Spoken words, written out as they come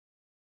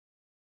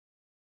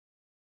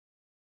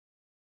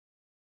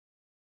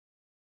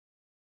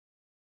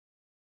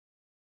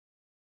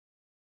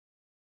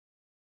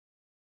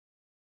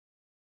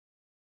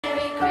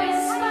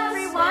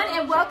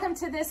welcome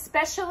to this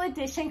special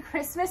edition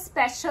Christmas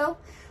special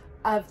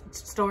of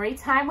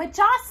Storytime with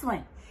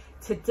Jocelyn.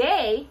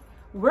 Today,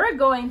 we're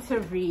going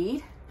to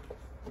read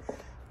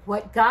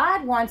What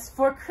God Wants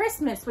for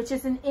Christmas, which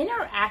is an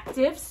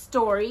interactive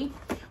story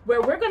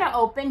where we're going to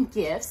open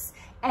gifts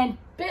and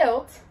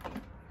build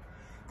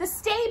the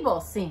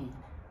stable scene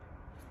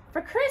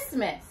for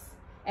Christmas.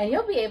 And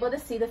you'll be able to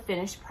see the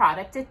finished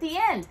product at the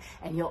end.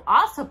 And you'll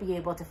also be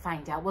able to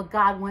find out what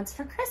God wants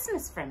for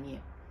Christmas from you.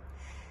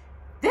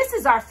 This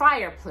is our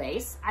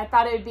fireplace. I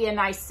thought it would be a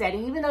nice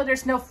setting, even though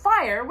there's no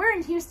fire. We're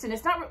in Houston.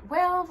 It's not,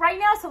 well, right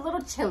now it's a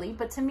little chilly,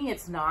 but to me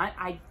it's not.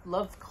 I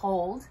love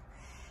cold.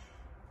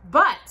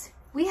 But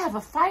we have a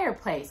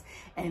fireplace.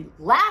 And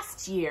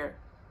last year,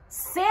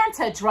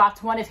 Santa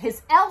dropped one of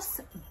his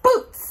elf's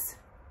boots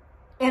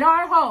in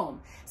our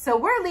home. So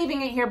we're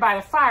leaving it here by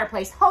the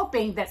fireplace,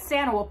 hoping that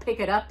Santa will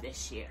pick it up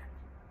this year.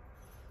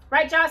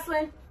 Right,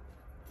 Jocelyn?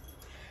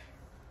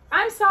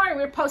 I'm sorry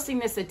we're posting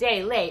this a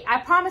day late. I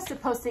promised to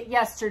post it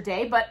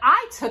yesterday, but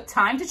I took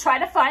time to try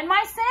to find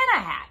my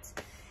Santa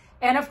hat.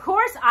 And of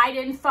course, I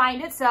didn't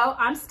find it, so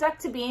I'm stuck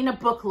to being a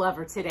book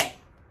lover today,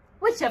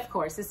 which of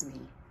course is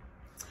me.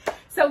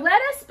 So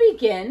let us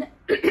begin,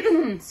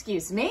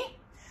 excuse me,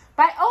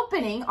 by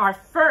opening our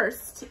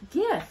first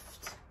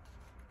gift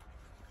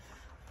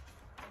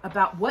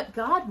about what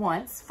God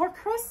wants for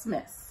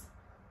Christmas.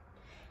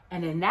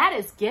 And then that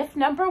is gift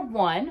number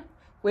 1,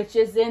 which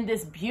is in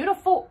this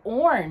beautiful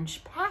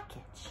orange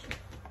package.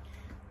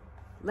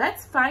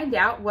 Let's find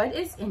out what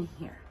is in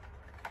here.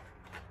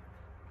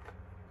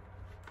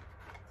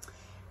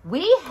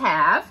 We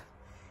have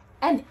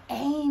an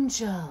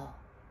angel,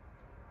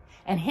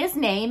 and his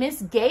name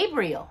is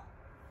Gabriel.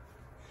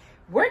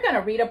 We're going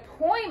to read a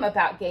poem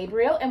about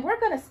Gabriel, and we're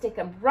going to stick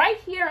him right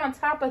here on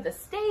top of the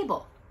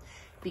stable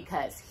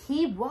because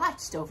he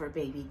watched over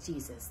baby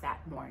Jesus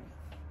that morning.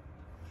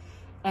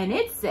 And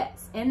it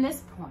says in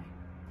this poem,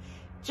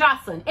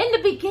 Jocelyn, in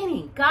the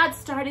beginning, God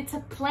started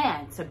to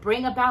plan to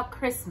bring about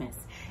Christmas,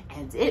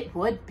 and it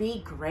would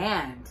be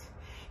grand.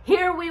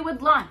 Here we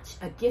would launch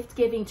a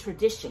gift-giving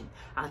tradition.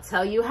 I'll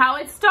tell you how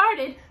it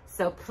started,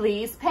 so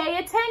please pay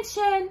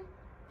attention.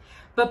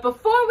 But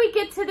before we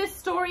get to this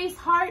story's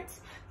heart,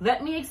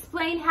 let me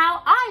explain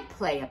how I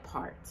play a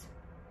part.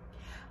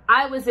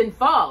 I was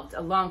involved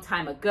a long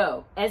time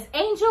ago as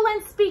angel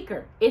and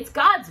speaker. It's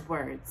God's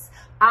words,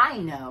 I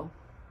know.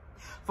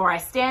 For I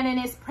stand in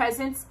his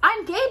presence,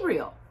 I'm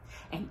Gabriel,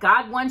 and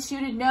God wants you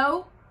to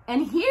know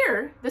and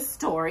hear the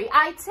story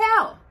I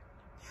tell.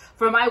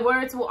 For my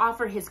words will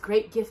offer his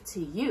great gift to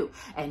you,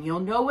 and you'll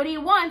know what he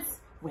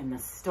wants when the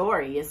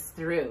story is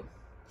through.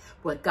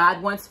 What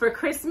God wants for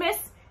Christmas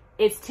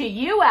is to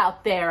you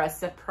out there a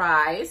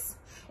surprise.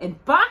 In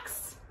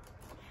box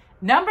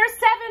number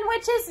 7,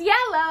 which is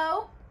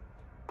yellow,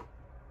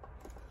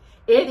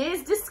 it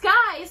is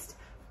disguised,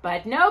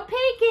 but no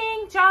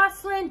peeking,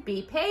 Jocelyn,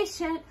 be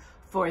patient.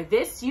 For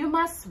this you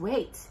must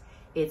wait.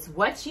 It's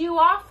what you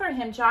offer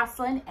him,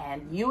 Jocelyn,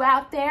 and you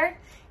out there,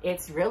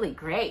 it's really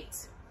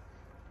great.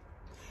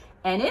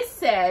 And it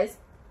says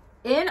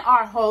in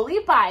our Holy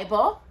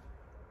Bible,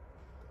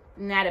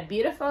 isn't that a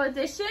beautiful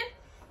edition?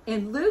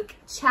 In Luke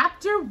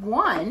chapter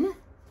 1,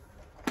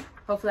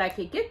 hopefully I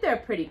could get there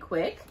pretty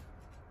quick.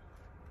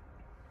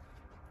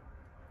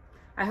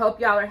 I hope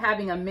y'all are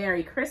having a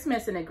Merry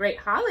Christmas and a great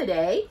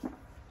holiday.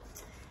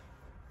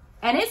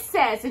 And it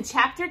says in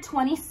chapter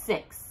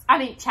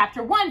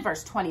 1,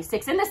 verse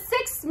 26, in the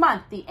 6th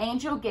month, the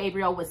angel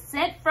Gabriel was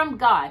sent from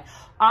God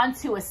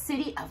onto a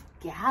city of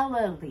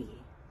Galilee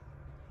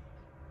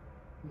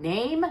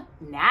named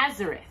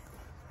Nazareth.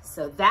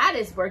 So that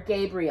is where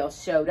Gabriel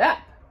showed up.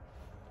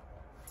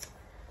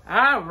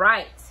 All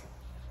right.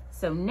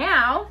 So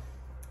now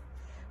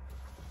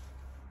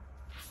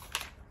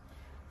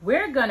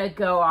we're going to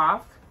go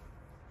off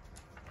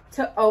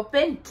to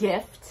open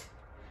gift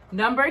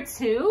number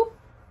 2,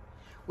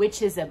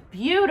 which is a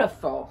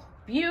beautiful,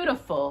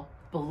 beautiful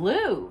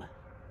blue.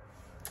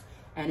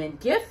 And in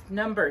gift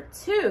number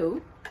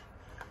 2,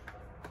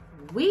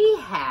 we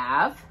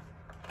have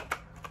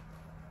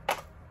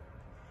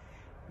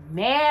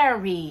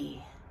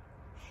Mary.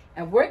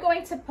 And we're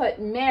going to put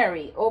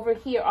Mary over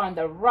here on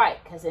the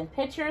right, because in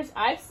pictures,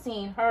 I've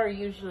seen her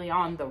usually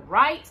on the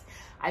right.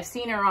 I've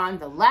seen her on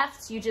the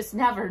left. You just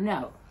never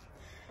know.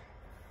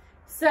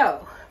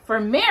 So for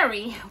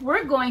Mary,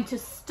 we're going to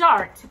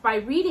start by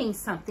reading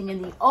something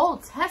in the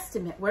Old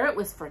Testament where it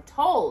was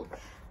foretold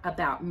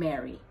about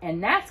Mary.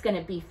 And that's going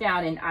to be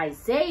found in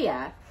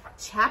Isaiah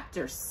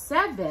chapter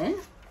 7.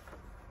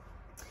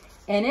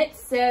 And it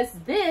says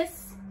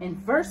this in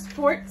verse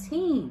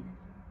 14.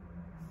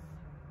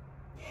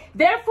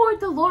 Therefore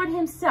the Lord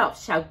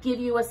himself shall give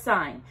you a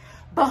sign.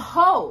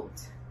 Behold,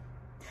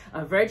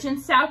 a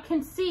virgin shall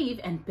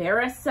conceive and bear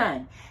a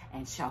son,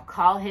 and shall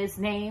call his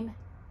name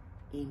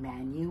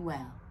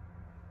Emmanuel.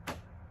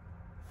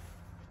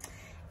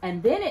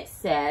 And then it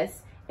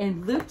says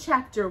in Luke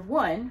chapter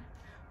 1,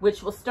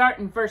 which will start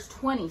in verse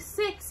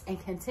 26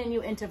 and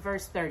continue into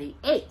verse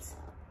 38.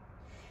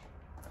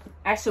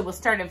 Actually, we'll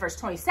start in verse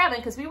 27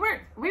 because we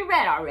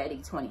read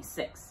already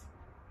 26.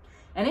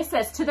 And it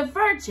says, to the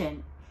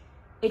virgin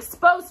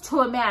exposed to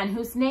a man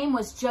whose name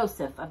was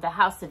Joseph of the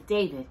house of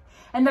David,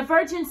 and the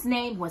virgin's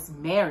name was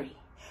Mary.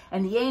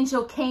 And the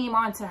angel came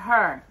unto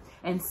her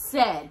and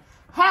said,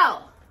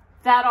 Hail,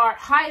 thou art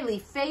highly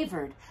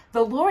favored.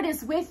 The Lord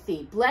is with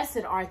thee.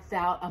 Blessed art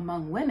thou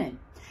among women.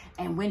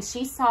 And when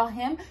she saw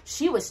him,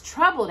 she was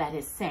troubled at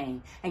his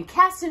saying, and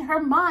cast in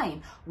her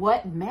mind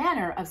what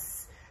manner of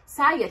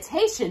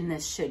salutation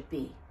this should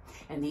be.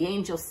 And the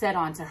angel said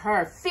unto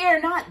her,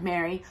 Fear not,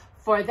 Mary,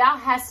 for thou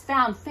hast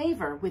found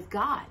favor with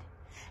God.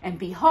 And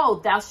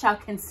behold, thou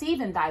shalt conceive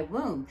in thy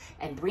womb,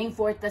 and bring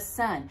forth a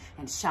son,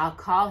 and shalt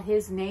call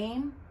his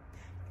name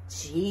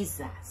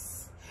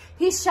Jesus.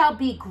 He shall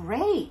be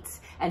great,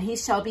 and he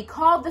shall be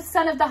called the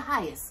Son of the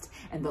Highest.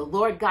 And the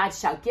Lord God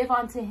shall give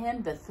unto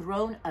him the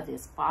throne of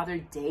his father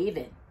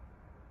David.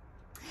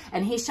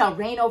 And he shall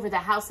reign over the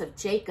house of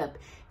Jacob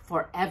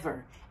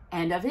forever,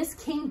 and of his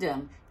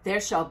kingdom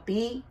there shall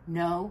be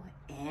no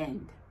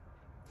end.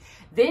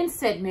 Then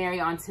said Mary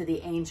unto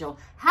the angel,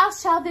 How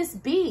shall this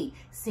be,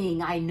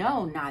 seeing I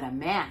know not a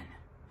man?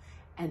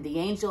 And the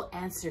angel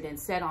answered and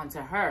said unto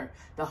her,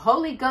 The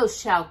Holy Ghost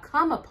shall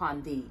come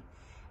upon thee,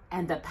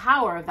 and the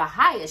power of the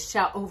highest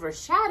shall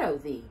overshadow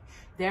thee.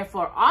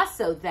 Therefore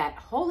also that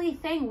holy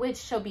thing which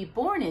shall be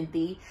born in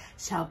thee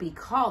shall be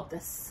called the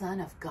Son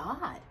of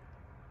God.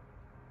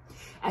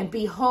 And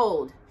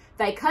behold,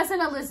 thy cousin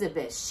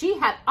Elizabeth, she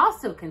hath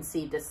also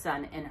conceived a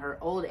son in her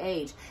old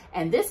age,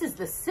 and this is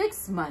the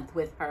 6th month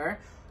with her,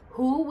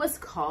 who was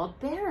called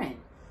barren.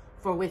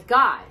 For with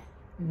God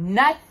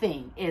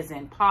nothing is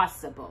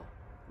impossible.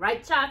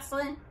 Right,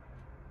 Jocelyn?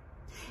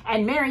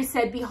 And Mary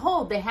said,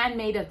 Behold, the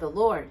handmaid of the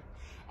Lord,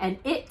 and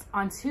it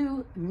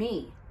unto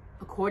me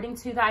according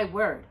to thy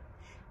word.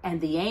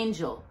 And the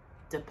angel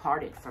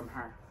departed from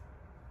her.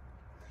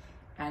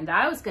 And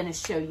I was going to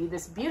show you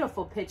this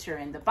beautiful picture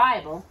in the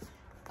Bible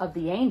of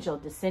the angel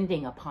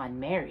descending upon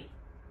Mary.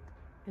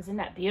 Isn't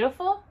that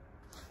beautiful?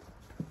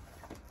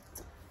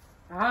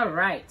 All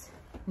right.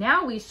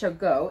 Now we shall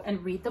go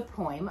and read the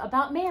poem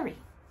about Mary.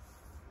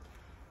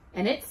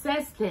 And it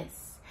says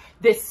this.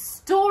 This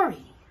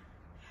story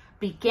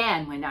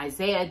began when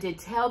Isaiah did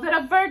tell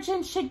that a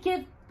virgin should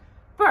give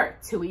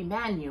birth to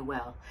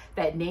Emmanuel.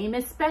 That name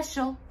is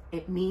special.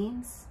 It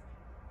means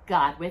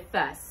God with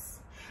us.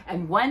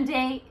 And one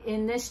day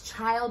in this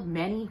child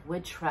many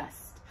would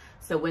trust.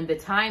 So when the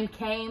time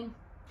came,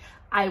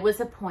 I was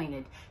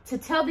appointed to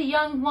tell the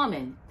young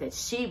woman that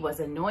she was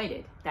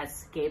anointed.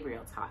 That's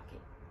Gabriel talking.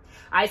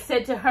 I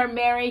said to her,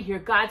 Mary, you're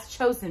God's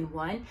chosen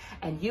one,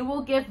 and you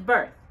will give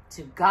birth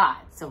to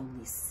God's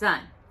only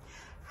son.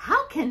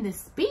 How can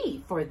this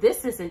be? For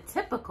this isn't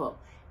typical.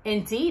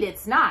 Indeed,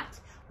 it's not.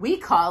 We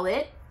call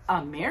it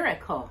a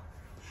miracle.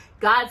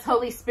 God's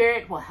Holy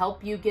Spirit will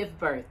help you give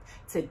birth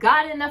to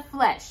God in the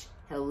flesh.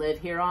 He'll live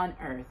here on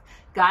earth.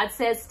 God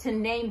says to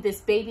name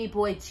this baby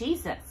boy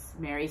Jesus.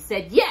 Mary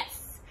said,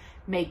 yes,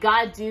 may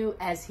God do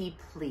as he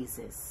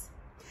pleases.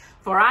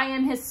 For I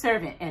am his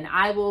servant and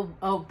I will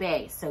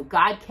obey, so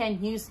God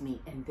can use me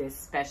in this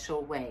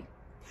special way.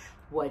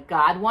 What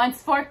God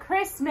wants for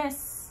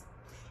Christmas,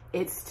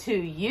 it's to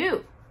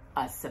you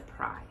a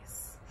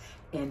surprise.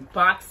 In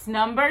box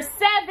number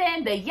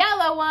 7, the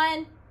yellow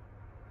one,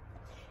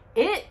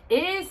 it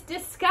is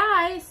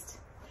disguised.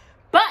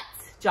 But,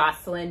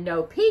 Jocelyn,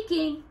 no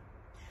peeking.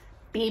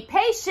 Be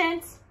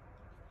patient.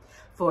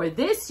 For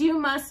this you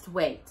must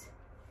wait.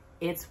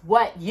 It's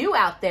what you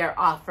out there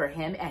offer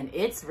him, and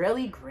it's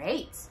really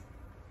great.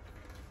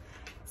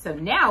 So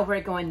now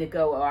we're going to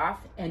go off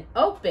and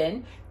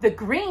open the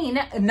green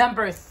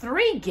number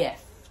 3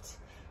 gift.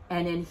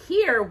 And in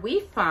here we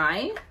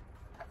find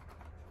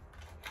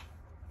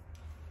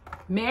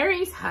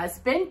Mary's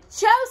husband,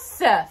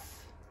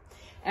 Joseph.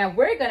 And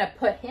we're going to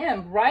put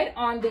him right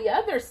on the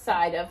other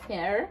side of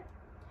here.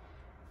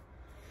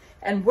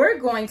 And we're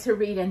going to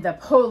read in the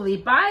Holy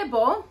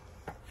Bible,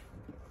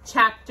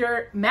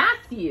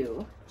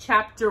 Matthew,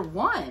 chapter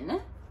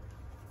 1.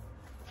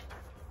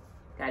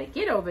 Got to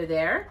get over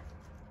there.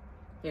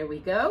 Here we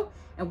go.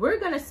 And we're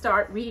going to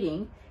start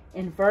reading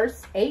in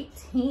verse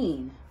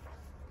 18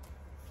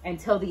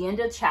 until the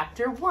end of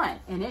chapter 1.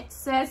 And it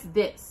says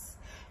this.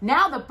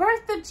 Now the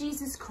birth of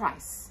Jesus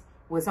Christ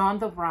was on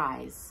the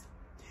rise.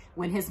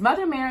 When his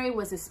mother Mary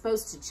was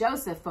espoused to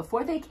Joseph,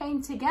 before they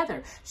came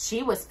together,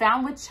 she was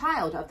found with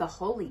child of the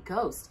Holy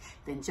Ghost.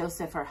 Then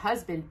Joseph, her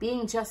husband,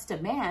 being just a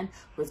man,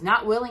 was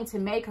not willing to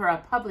make her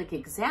a public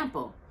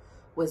example,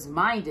 was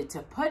minded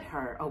to put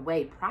her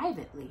away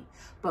privately.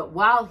 But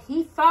while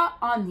he thought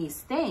on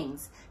these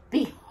things,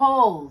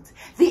 behold,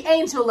 the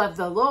angel of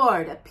the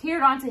Lord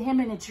appeared unto him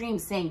in a dream,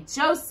 saying,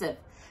 Joseph,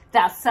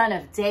 thou son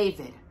of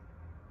David,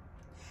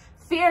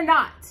 fear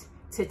not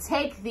to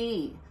take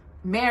thee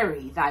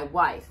Mary, thy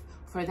wife,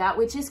 for that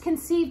which is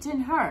conceived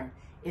in her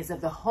is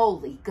of the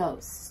Holy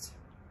Ghost.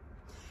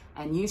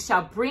 And you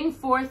shall bring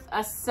forth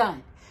a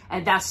son,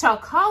 and thou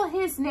shalt call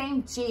his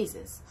name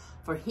Jesus,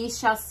 for he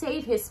shall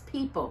save his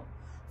people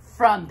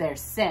from their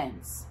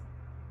sins.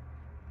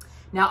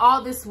 Now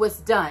all this was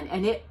done,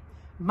 and it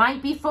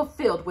might be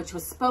fulfilled, which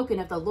was spoken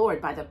of the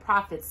Lord by the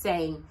prophet,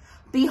 saying,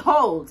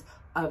 Behold,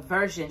 a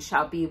virgin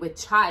shall be with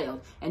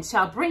child, and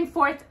shall bring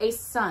forth a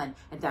son,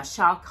 and thou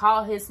shalt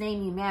call his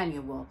name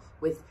Emmanuel,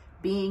 which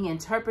being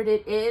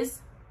interpreted is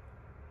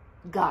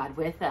God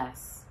with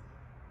us.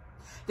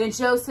 Then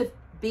Joseph,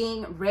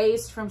 being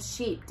raised from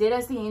sheep, did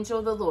as the angel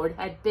of the Lord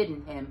had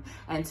bidden him,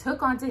 and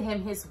took unto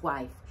him his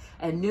wife,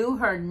 and knew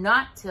her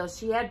not till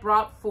she had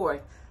brought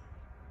forth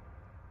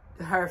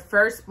her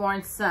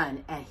firstborn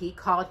son, and he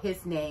called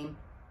his name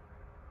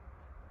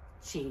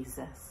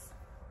Jesus.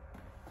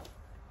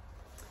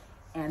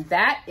 And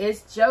that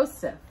is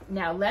Joseph.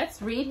 Now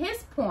let's read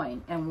his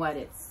poem and what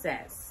it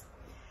says.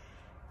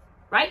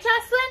 Right,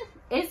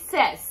 Jocelyn? It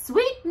says,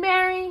 Sweet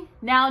Mary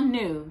now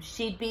knew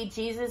she'd be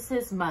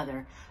Jesus'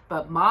 mother,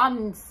 but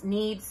mom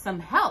needs some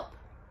help.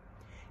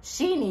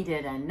 She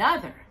needed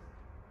another.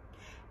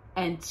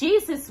 And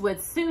Jesus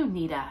would soon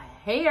need a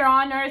here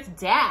on earth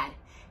dad.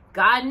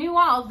 God knew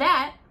all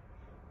that.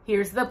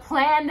 Here's the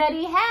plan that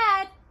he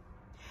had.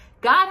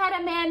 God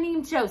had a man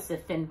named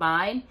Joseph in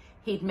mind.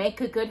 He'd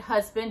make a good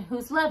husband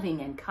who's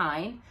loving and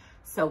kind.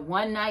 So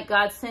one night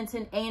God sent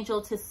an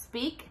angel to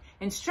speak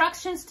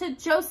instructions to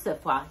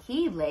Joseph while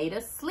he laid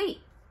asleep.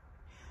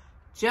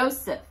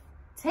 Joseph,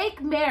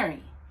 take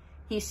Mary.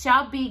 He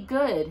shall be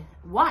good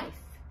wife.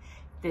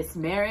 This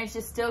marriage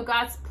is still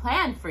God's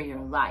plan for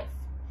your life.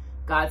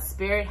 God's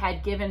Spirit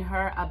had given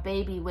her a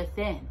baby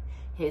within.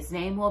 His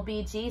name will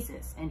be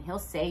Jesus, and he'll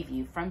save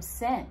you from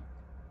sin.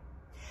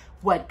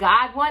 What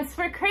God wants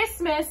for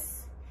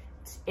Christmas,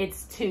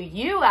 it's to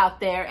you out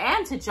there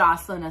and to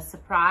Jocelyn a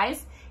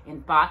surprise in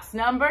box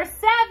number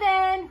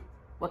 7.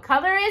 What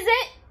color is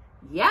it?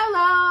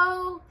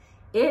 Yellow.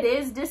 It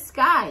is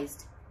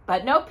disguised.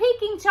 But no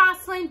peeking,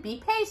 Jocelyn.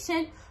 Be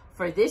patient.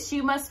 For this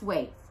you must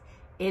wait.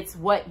 It's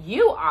what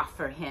you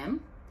offer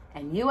him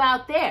and you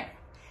out there.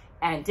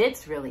 And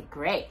it's really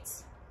great.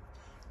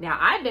 Now,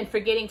 I've been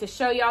forgetting to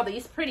show you all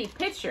these pretty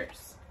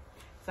pictures.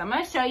 So I'm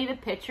going to show you the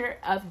picture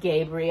of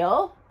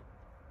Gabriel.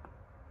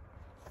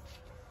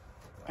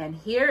 And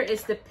here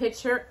is the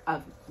picture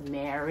of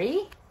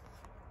Mary.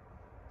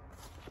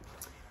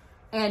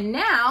 And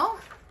now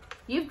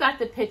you've got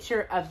the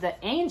picture of the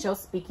angel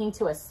speaking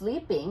to a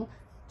sleeping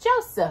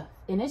Joseph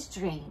in his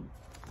dream.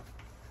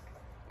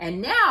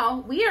 And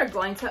now we are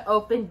going to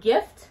open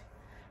gift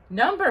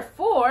number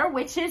 4,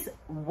 which is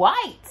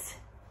white.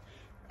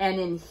 And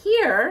in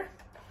here,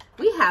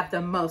 we have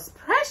the most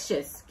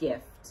precious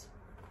gift.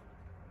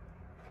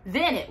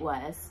 Then it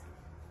was.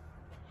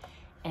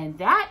 And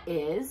that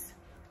is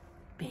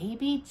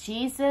baby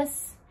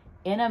Jesus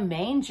in a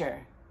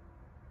manger.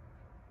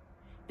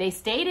 They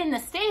stayed in the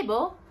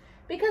stable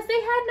because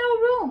they had no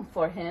room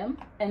for him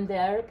and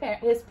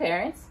his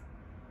parents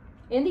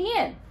in the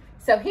inn.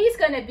 So he's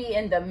going to be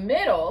in the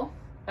middle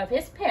of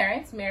his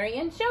parents, Mary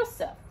and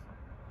Joseph.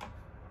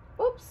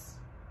 Oops.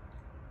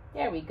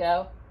 There we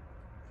go.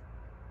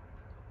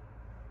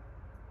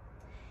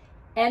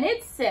 And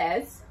it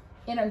says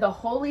in the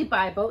Holy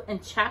Bible in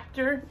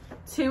chapter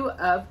 2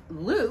 of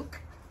Luke,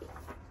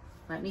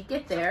 let me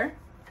get there.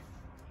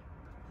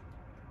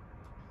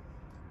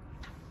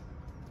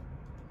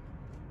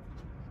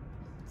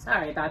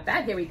 Sorry about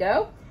that. Here we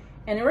go.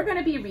 And then we're going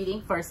to be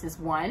reading verses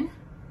 1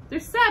 through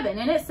 7.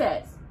 And it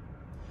says,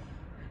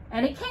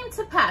 And it came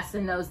to pass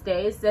in those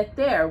days that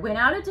there went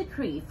out a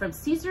decree from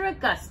Caesar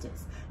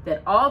Augustus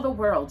that all the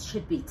world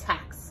should be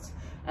taxed.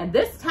 And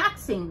this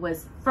taxing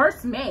was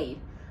first made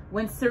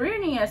when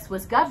Cyrenius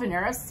was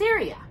governor of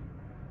Syria.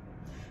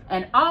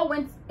 And all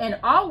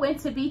went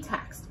to be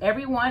taxed,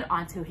 everyone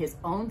unto his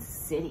own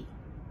city.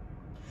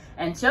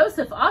 And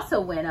Joseph also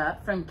went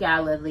up from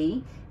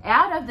Galilee,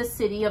 out of the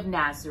city of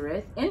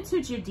Nazareth,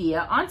 into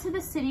Judea, unto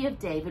the city of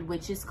David,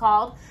 which is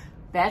called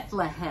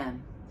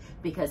Bethlehem,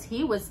 because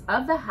he was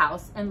of the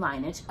house and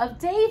lineage of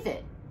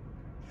David,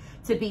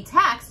 to be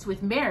taxed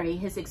with Mary,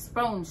 his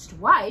expunged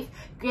wife,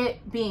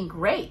 being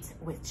great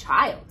with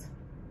child.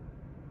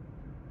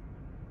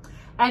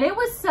 And it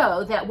was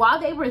so that while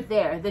they were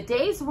there, the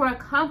days were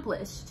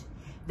accomplished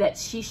that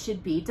she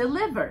should be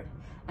delivered.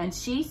 And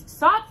she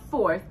sought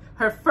forth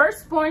her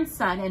firstborn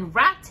son and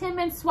wrapped him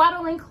in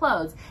swaddling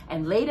clothes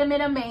and laid him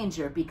in a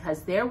manger,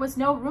 because there was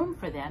no room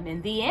for them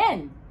in the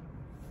inn.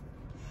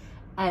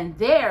 And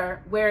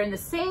there were in the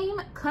same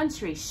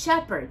country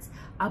shepherds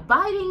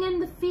abiding in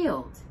the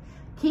field,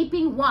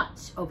 keeping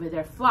watch over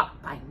their flock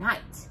by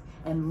night.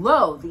 And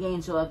lo, the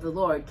angel of the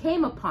Lord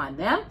came upon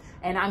them,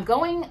 and I'm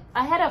going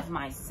ahead of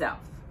myself.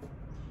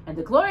 And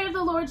the glory of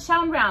the Lord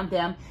shone round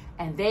them,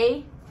 and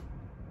they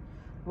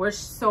were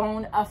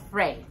soon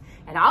afraid.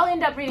 And I'll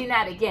end up reading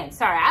that again.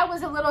 Sorry, I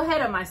was a little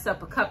ahead of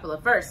myself a couple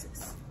of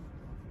verses.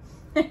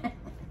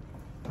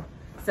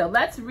 So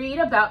let's read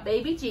about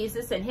baby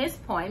Jesus and his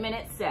poem, and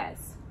it says,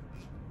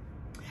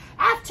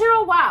 After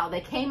a while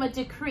there came a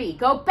decree,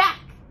 go back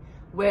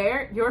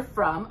where you're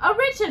from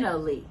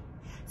originally.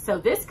 So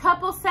this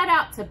couple set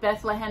out to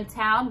Bethlehem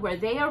town. Where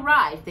they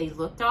arrived, they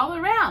looked all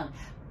around,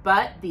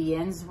 but the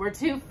inns were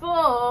too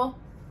full.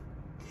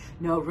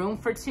 No room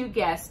for 2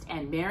 guests,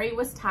 and Mary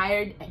was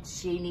tired and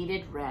she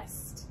needed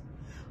rest.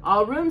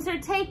 All rooms are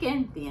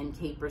taken, the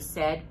innkeeper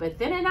said, but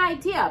then an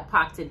idea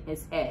popped in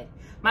his head.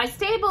 My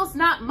stable's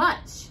not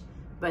much,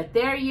 but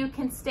there you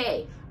can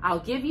stay.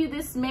 I'll give you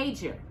this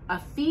manger, a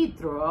feed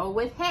throw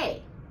with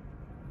hay.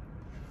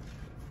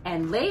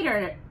 And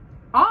later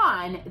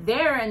on,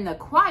 there in the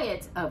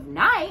quiet of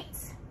night,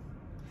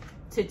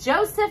 to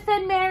Joseph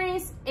and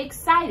Mary's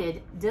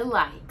excited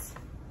delight.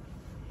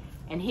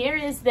 And here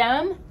is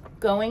them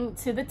going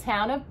to the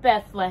town of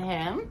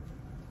Bethlehem.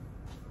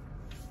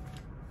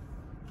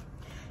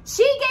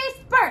 She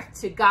gave birth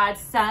to God's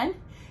son.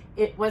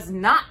 It was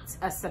not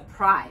a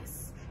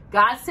surprise.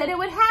 God said it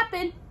would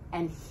happen,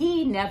 and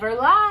he never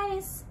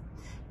lies.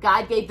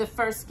 God gave the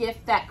first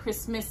gift that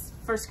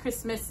first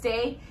Christmas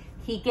day.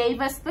 He gave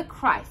us the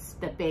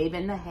Christ, the babe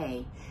in the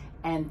hay.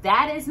 And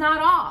that is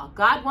not all.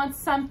 God wants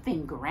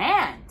something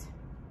grand.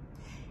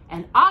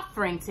 An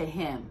offering to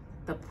him,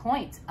 the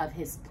point of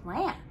his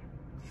plan.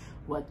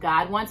 What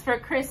God wants for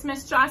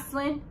Christmas,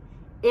 Jocelyn,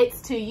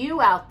 it's to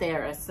you out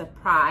there a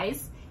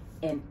surprise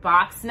in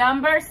box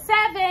number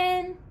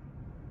 7.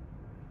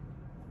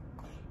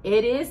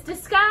 It is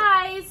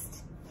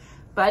disguised,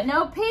 but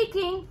no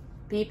peeking.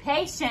 Be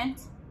patient.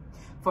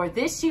 For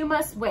this you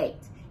must wait.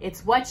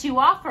 It's what you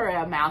offer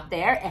him out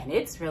there, and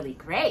it's really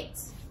great.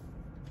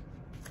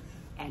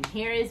 And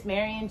here is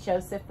Mary and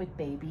Joseph with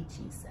baby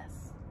Jesus.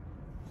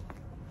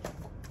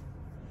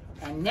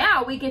 And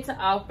now we get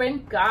to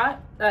open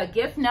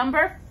gift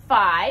number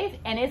 5,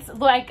 and it's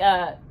like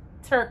a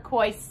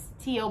turquoise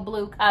teal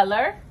blue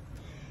color.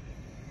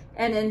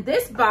 And in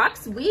this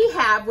box, we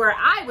have, where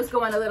I was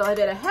going a little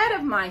bit ahead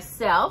of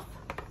myself,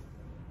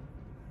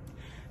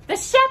 the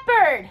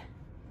shepherd.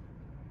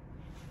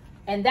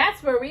 And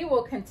that's where we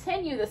will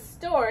continue the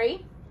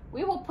story.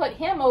 We will put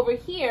him over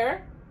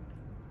here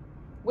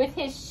with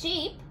his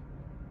sheep,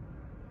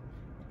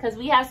 because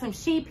we have some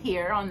sheep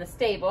here on the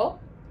stable.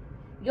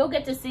 You'll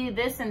get to see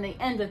this in the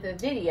end of the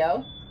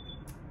video.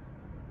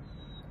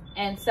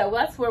 And so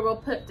that's where we'll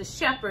put the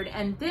shepherd,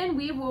 and then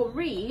we will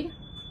read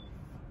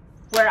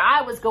where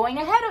I was going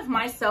ahead of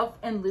myself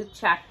in Luke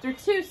chapter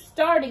 2,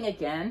 starting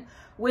again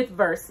with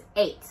verse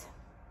 8.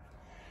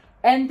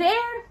 And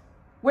there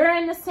we're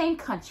in the same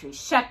country,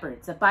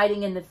 shepherds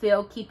abiding in the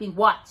field, keeping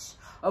watch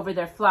over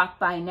their flock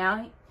by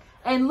night.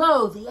 And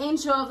lo, the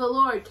angel of the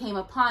Lord came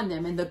upon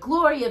them, and the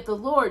glory of the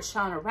Lord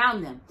shone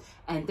around them,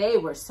 and they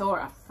were sore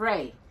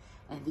afraid.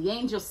 And the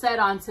angel said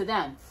unto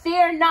them,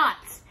 Fear not,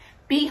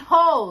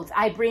 behold,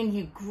 I bring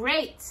you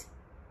great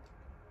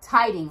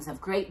tidings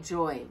of great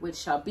joy, which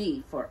shall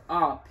be for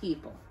all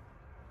people.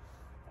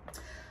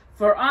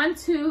 For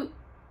unto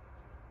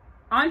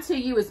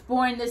you is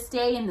born this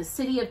day in the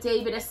city of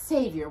David a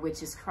Savior,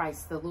 which is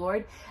Christ the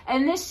Lord.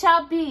 And this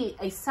shall be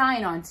a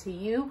sign unto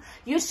you.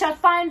 You shall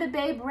find the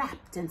babe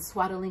wrapped in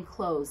swaddling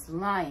clothes,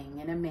 lying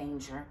in a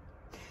manger.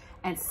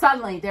 And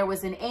suddenly there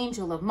was an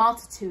angel of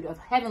multitude of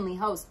heavenly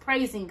hosts,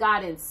 praising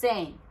God and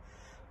saying,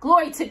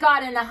 Glory to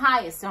God in the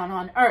highest, and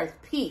on earth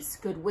peace,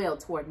 goodwill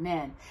toward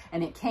men.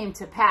 And it came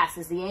to pass,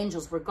 as the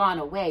angels were gone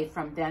away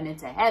from them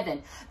into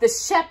heaven, the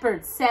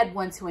shepherds said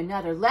one to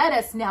another, Let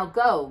us now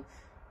go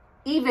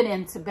even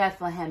into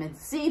Bethlehem, and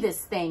see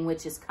this thing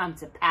which is come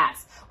to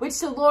pass, which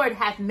the Lord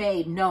hath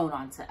made known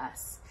unto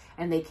us.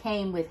 And they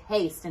came with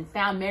haste, and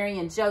found Mary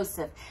and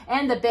Joseph,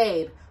 and the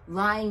babe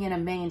lying in a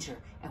manger.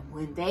 And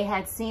when they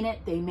had seen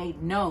it, they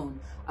made known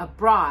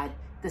abroad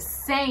the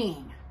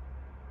saying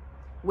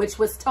which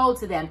was told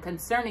to them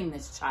concerning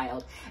this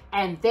child.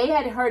 And they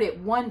had heard it,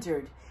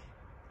 wondered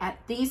at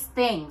these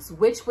things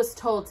which was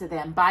told to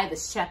them by the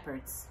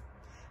shepherds.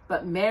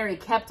 But Mary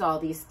kept all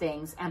these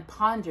things and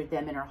pondered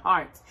them in her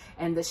heart.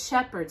 And the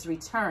shepherds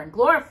returned,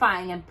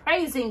 glorifying and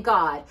praising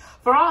God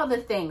for all the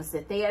things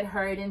that they had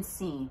heard and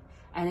seen,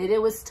 and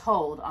it was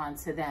told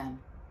unto them.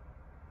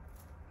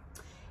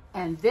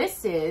 And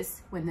this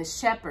is when the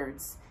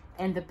shepherds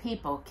and the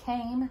people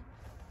came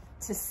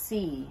to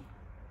see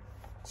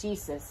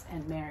Jesus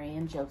and Mary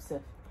and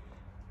Joseph.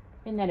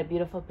 Isn't that a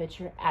beautiful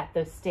picture? At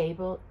the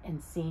stable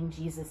and seeing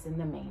Jesus in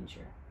the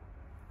manger.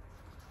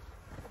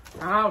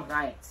 All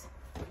right.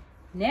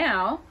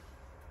 Now,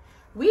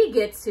 we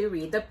get to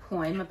read the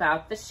poem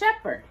about the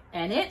shepherd.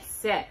 And it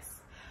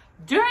says,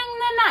 During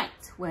the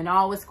night, when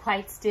all was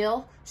quite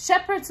still,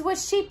 shepherds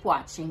was sheep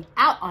watching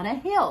out on a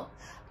hill.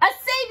 A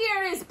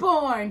Savior is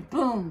born,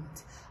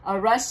 boomed a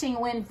rushing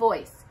wind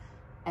voice.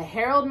 A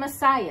herald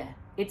Messiah,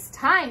 it's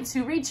time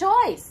to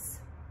rejoice.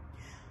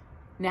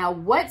 Now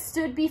what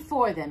stood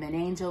before them? An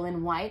angel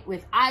in white,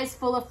 with eyes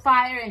full of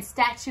fire and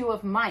statue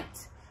of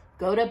might.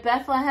 Go to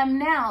Bethlehem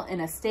now,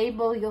 in a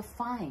stable you'll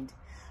find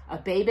a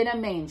babe in a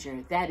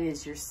manger, that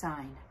is your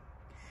sign.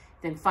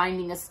 Then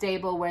finding a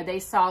stable where they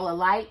saw a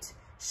light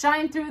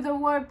shine through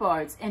the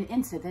boards and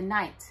into the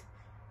night,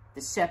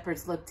 the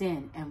shepherds looked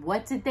in, and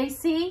what did they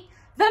see?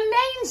 The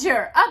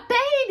manger, a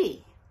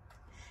baby!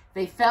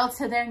 They fell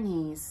to their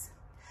knees.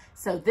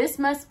 So this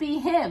must be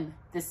him,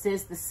 this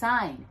is the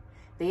sign.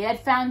 They had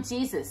found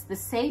Jesus, the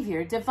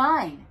Savior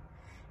divine.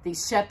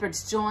 These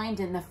shepherds joined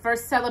in the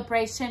first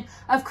celebration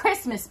of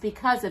Christmas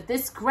because of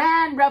this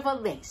grand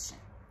revelation.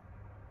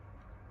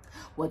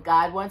 What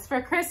God wants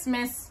for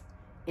Christmas,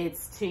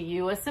 it's to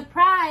you a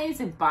surprise.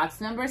 In box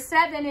number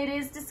 7, it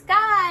is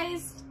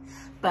disguised,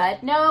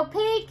 but no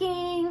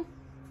peeking.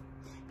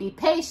 Be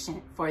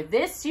patient, for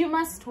this you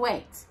must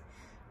wait.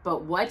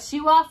 But what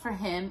you offer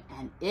him,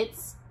 and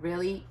it's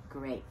really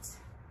great.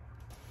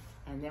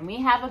 And then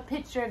we have a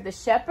picture of the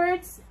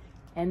shepherds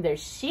and their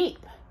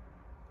sheep.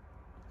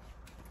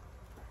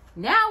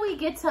 Now we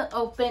get to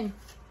open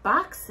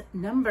box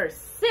number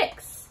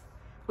 6,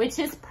 which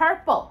is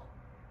purple.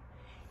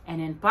 And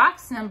in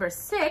box number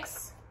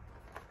 6,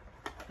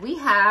 we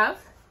have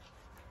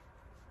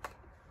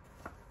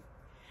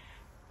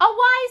a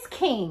wise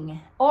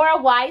king or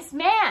a wise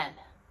man.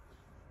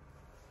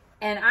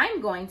 And I'm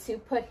going to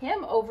put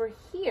him over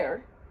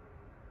here,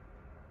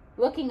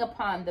 looking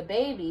upon the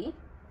baby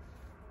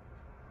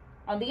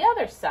on the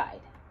other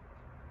side.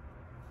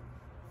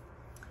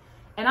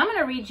 And I'm going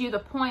to read you the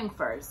poem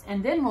first,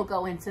 and then we'll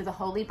go into the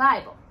Holy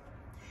Bible.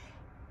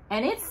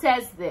 And it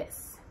says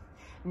this: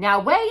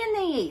 Now way in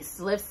the east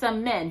lived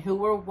some men who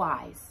were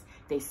wise.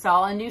 They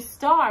saw a new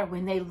star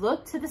when they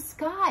looked to the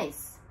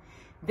skies.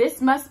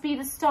 This must be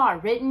the star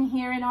written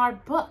here in our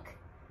book.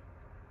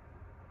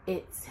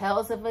 It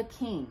tells of a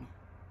king.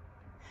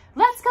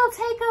 Let's go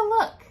take a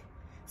look.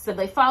 So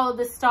they followed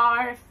the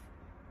star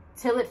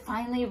till it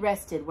finally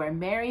rested where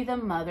Mary the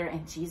mother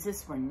and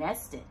Jesus were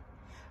nested.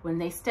 When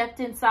they stepped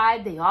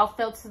inside, they all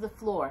fell to the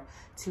floor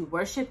to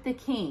worship the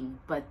king,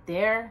 but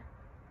there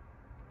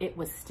it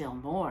was still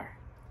more.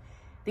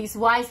 These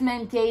wise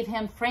men gave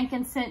him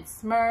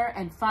frankincense, myrrh,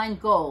 and fine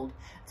gold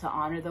to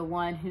honor the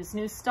one whose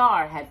new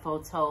star had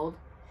foretold.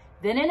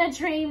 Then in a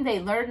dream they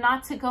learned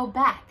not to go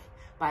back.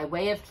 By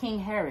way of King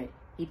Herod,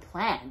 he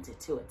planned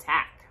to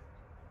attack.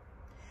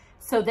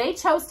 So they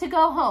chose to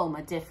go home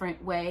a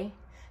different way.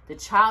 The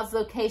child's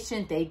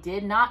location they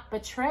did not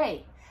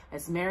betray.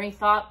 As Mary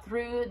thought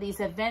through these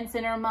events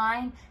in her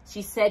mind,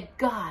 she said,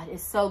 God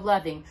is so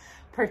loving,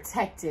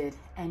 protected,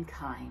 and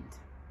kind.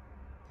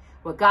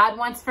 What God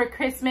wants for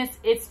Christmas,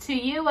 it's to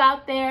you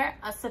out there,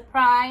 a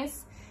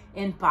surprise.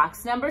 In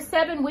box number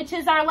 7, which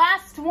is our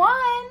last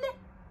one,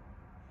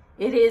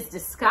 it is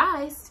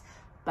disguised,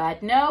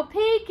 but no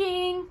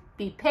peeking.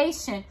 Be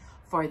patient,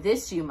 for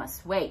this you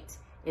must wait.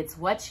 It's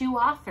what you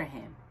offer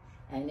him,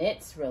 and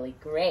it's really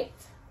great.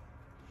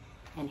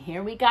 And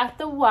here we got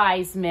the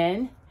wise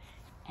men.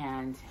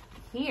 And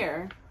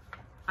here,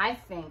 I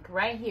think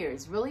right here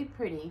is really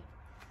pretty,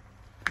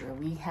 where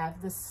we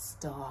have the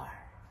star.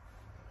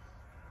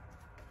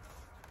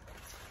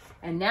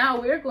 And now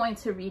we're going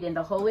to read in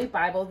the Holy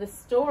Bible the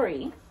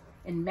story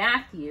in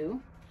Matthew.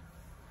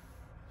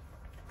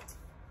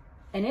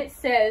 And it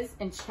says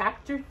in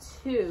chapter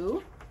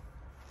 2,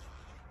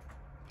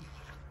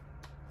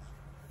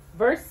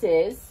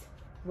 verses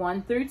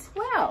 1 through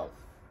 12.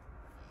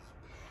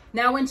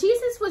 Now when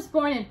Jesus was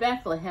born in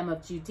Bethlehem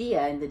of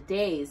Judea in the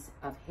days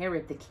of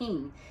Herod the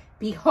king,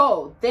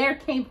 behold, there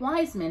came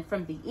wise men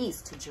from the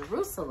east to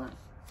Jerusalem,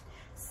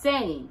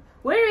 saying,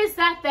 Where is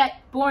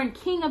that born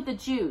King of the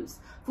Jews?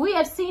 For we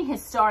have seen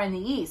his star in the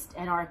east,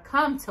 and are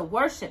come to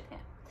worship him.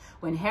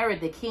 When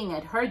Herod the king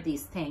had heard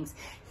these things,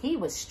 he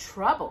was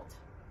troubled,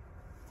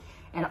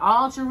 and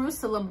all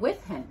Jerusalem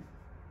with him.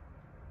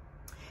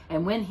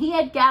 And when he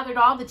had gathered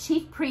all the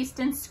chief priests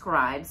and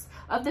scribes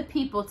of the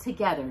people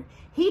together,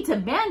 he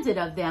demanded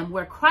of them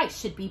where Christ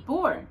should be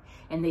born.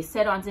 And they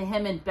said unto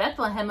him, In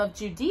Bethlehem of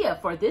Judea,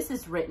 for this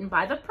is written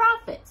by the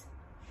prophet.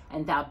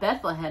 And thou,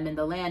 Bethlehem, in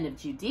the land of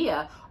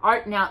Judea,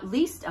 art not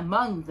least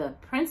among the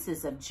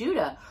princes of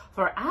Judah,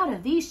 for out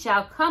of thee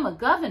shall come a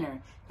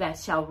governor that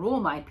shall rule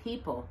my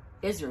people,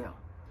 Israel.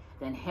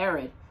 Then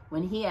Herod,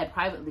 when he had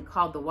privately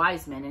called the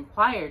wise men,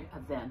 inquired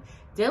of them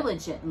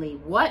diligently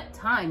what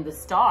time the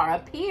star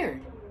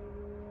appeared.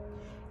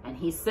 And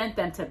he sent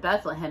them to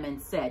Bethlehem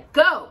and said,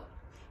 Go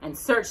and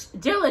search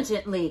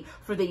diligently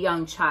for the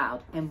young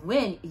child. And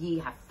when ye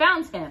have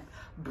found him,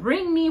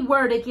 bring me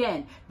word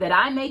again, that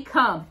I may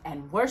come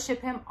and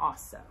worship him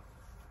also.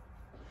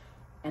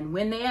 And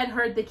when they had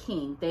heard the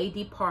king, they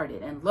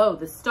departed. And lo,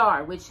 the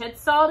star which had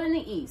soared in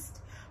the east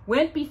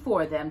went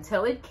before them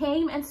till it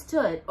came and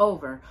stood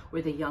over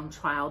where the young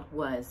child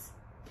was.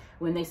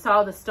 When they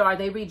saw the star,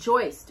 they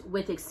rejoiced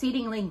with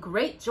exceedingly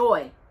great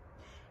joy.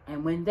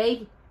 And when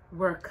they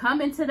were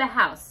come into the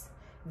house,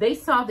 they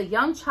saw the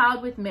young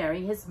child with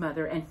Mary, his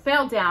mother, and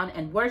fell down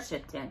and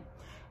worshipped him.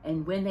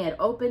 And when they had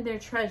opened their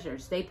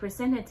treasures, they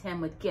presented him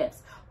with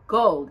gifts,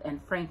 gold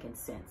and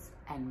frankincense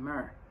and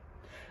myrrh.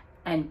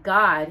 And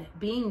God,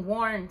 being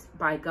warned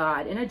by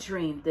God in a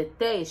dream that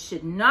they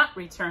should not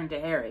return to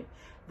Herod,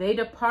 they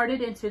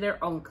departed into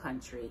their own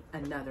country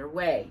another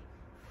way.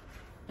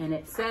 And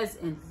it says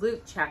in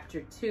Luke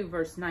chapter 2,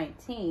 verse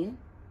 19,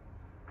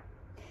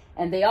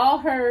 And they all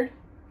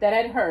that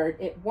had heard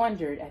it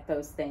wondered at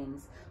those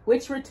things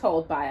which were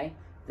told by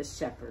the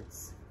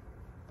shepherds.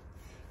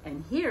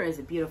 And here is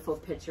a beautiful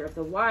picture of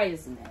the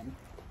wise men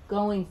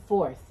going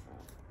forth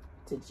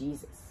to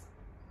Jesus.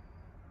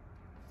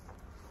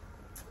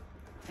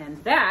 And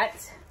that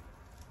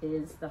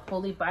is the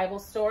Holy Bible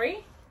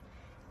story.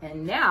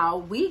 And now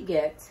we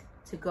get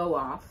to go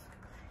off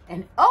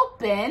and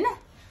open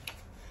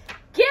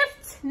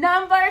gift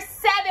number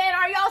 7.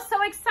 Are y'all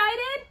so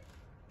excited?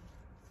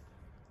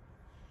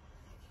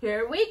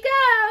 Here we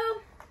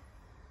go.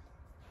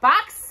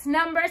 Box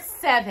number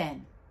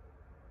 7.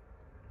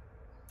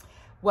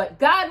 What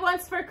God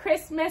wants for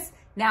Christmas.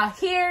 Now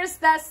here's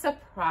the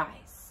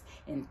surprise.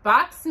 In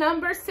box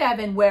number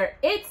 7, where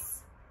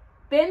it's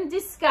been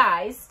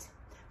disguised,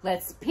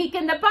 let's peek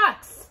in the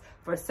box.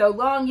 For so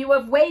long you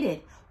have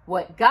waited.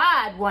 What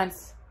God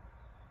wants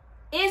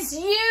is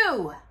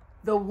you,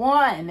 the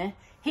one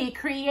he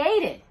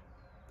created.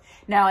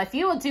 Now, if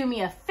you will do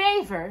me a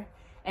favor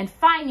and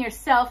find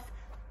yourself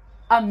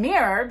a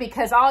mirror,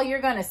 because all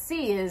you're going to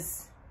see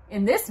is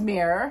in this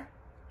mirror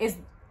is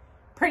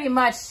pretty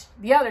much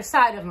the other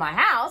side of my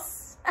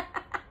house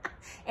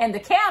and the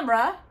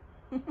camera.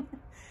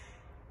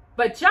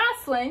 But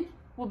Jocelyn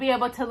will be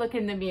able to look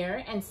in the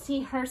mirror and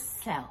see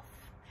herself,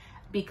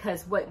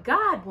 because what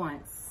God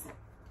wants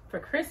for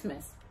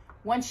Christmas,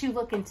 once you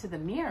look into the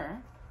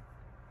mirror,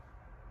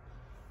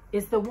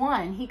 is the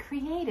one he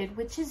created,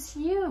 which is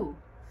you,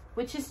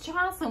 which is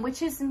Jocelyn,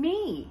 which is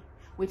me,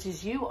 which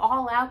is you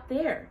all out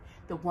there,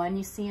 the one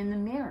you see in the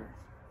mirror.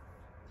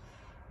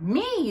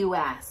 Me, you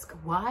ask,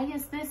 why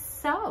is this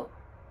so?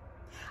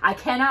 I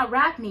cannot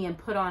wrap me and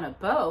put on a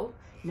bow.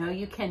 No,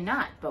 you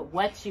cannot. But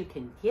what you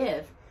can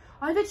give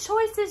are the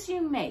choices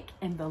you make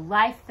and the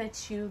life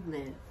that you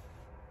live.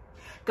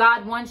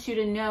 God wants you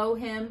to know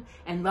him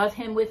and love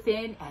him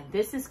within, and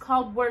this is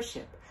called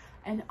worship,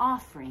 an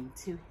offering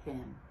to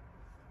him.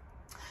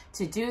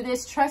 To do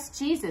this, trust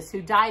Jesus,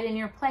 who died in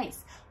your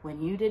place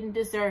when you didn't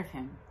deserve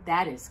him.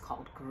 That is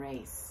called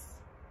grace.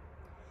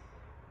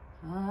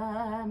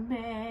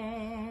 Amazing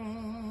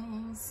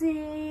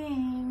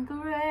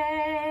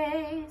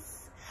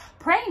grace.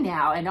 Pray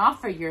now and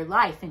offer your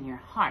life and your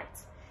heart.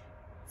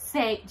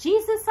 Say,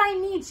 Jesus, I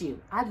need you.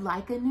 I'd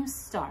like a new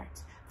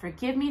start.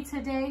 Forgive me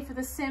today for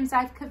the sins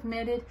I've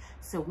committed,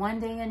 so one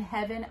day in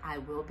heaven I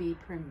will be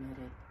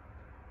permitted.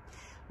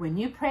 When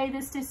you pray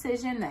this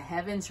decision, the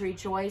heavens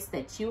rejoice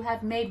that you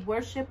have made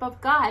worship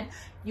of God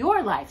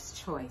your life's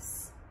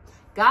choice.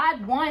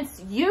 God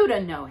wants you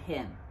to know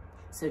him.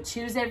 So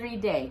choose every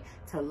day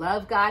to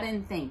love God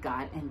and thank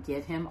God and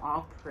give him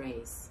all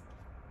praise.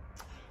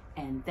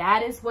 And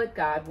that is what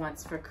God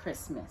wants for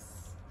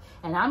Christmas.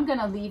 And I'm going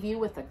to leave you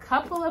with a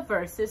couple of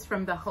verses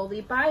from the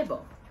Holy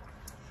Bible.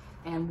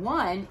 And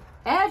one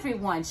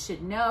everyone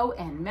should know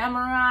and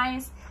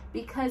memorize,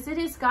 because it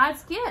is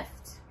God's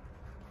gift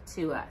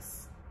to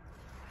us.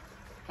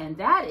 And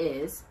that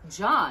is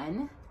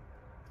John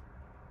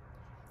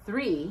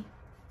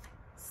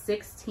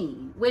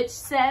 3:16, which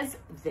says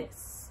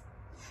this.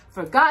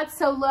 For God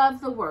so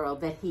loved the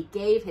world that he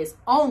gave his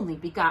only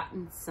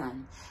begotten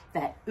Son,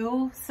 that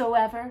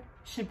whosoever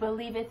should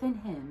believeth in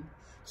him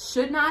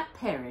should not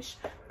perish,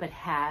 but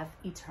have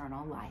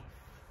eternal life.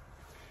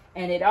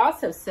 And it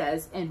also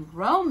says in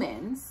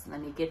Romans, let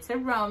me get to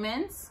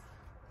Romans,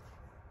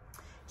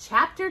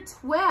 chapter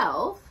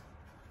 12,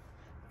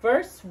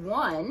 verse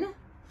 1,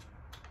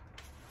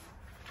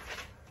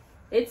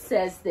 it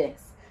says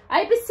this.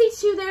 I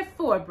beseech you,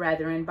 therefore,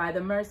 brethren, by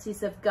the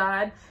mercies of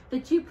God,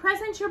 that you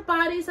present your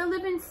bodies a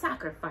living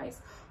sacrifice,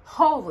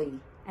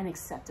 holy and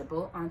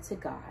acceptable unto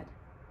God,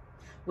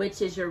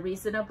 which is your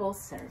reasonable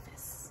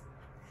service.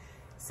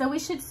 So we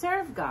should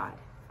serve God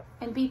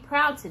and be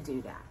proud to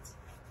do that,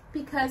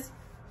 because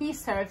he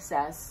serves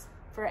us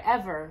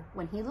forever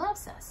when he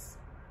loves us.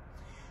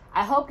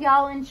 I hope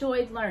y'all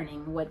enjoyed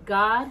learning what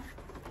God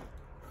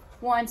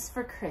wants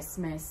for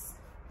Christmas.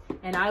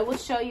 And I will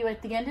show you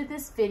at the end of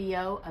this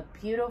video a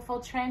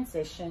beautiful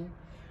transition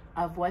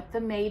of what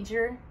the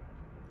manger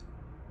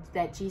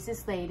that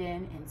Jesus laid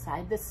in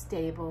inside the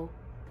stable,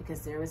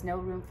 because there was no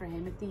room for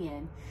him at the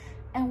inn,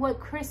 and what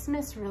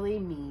Christmas really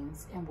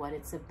means and what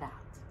it's about.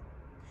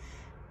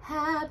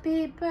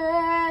 Happy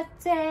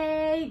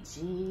birthday,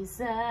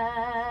 Jesus.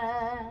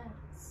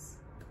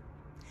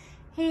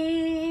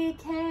 He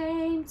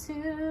came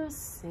to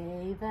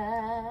save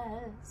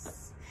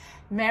us.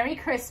 Merry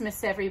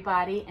Christmas,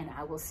 everybody, and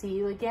I will see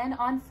you again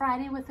on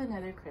Friday with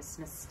another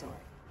Christmas story.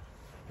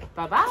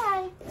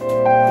 Bye-bye.